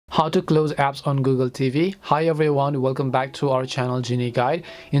How to close apps on Google TV. Hi everyone, welcome back to our channel Genie Guide.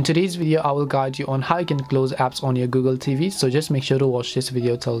 In today's video, I will guide you on how you can close apps on your Google TV. So just make sure to watch this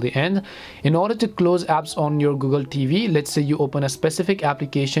video till the end. In order to close apps on your Google TV, let's say you open a specific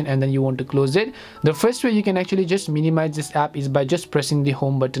application and then you want to close it. The first way you can actually just minimize this app is by just pressing the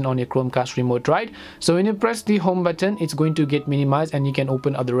home button on your Chromecast remote, right? So when you press the home button, it's going to get minimized and you can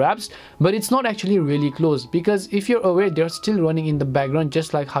open other apps, but it's not actually really closed because if you're aware, they're still running in the background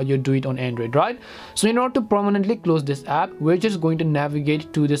just like how you do it on Android, right? So in order to permanently close this app, we're just going to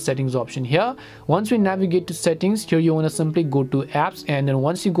navigate to the settings option here. Once we navigate to settings, here you want to simply go to apps, and then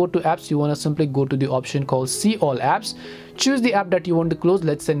once you go to apps, you want to simply go to the option called see all apps. Choose the app that you want to close,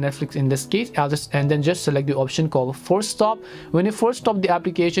 let's say Netflix in this case, and then just select the option called force stop. When you force stop the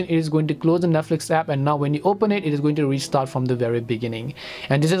application, it is going to close the Netflix app, and now when you open it, it is going to restart from the very beginning.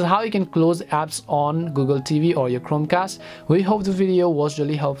 And this is how you can close apps on Google TV or your Chromecast. We hope the video was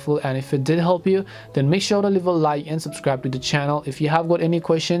really helpful, and if it did help you, then make sure to leave a like and subscribe to the channel. If you have got any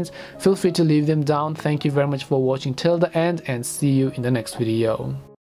questions, feel free to leave them down. Thank you very much for watching till the end, and see you in the next video.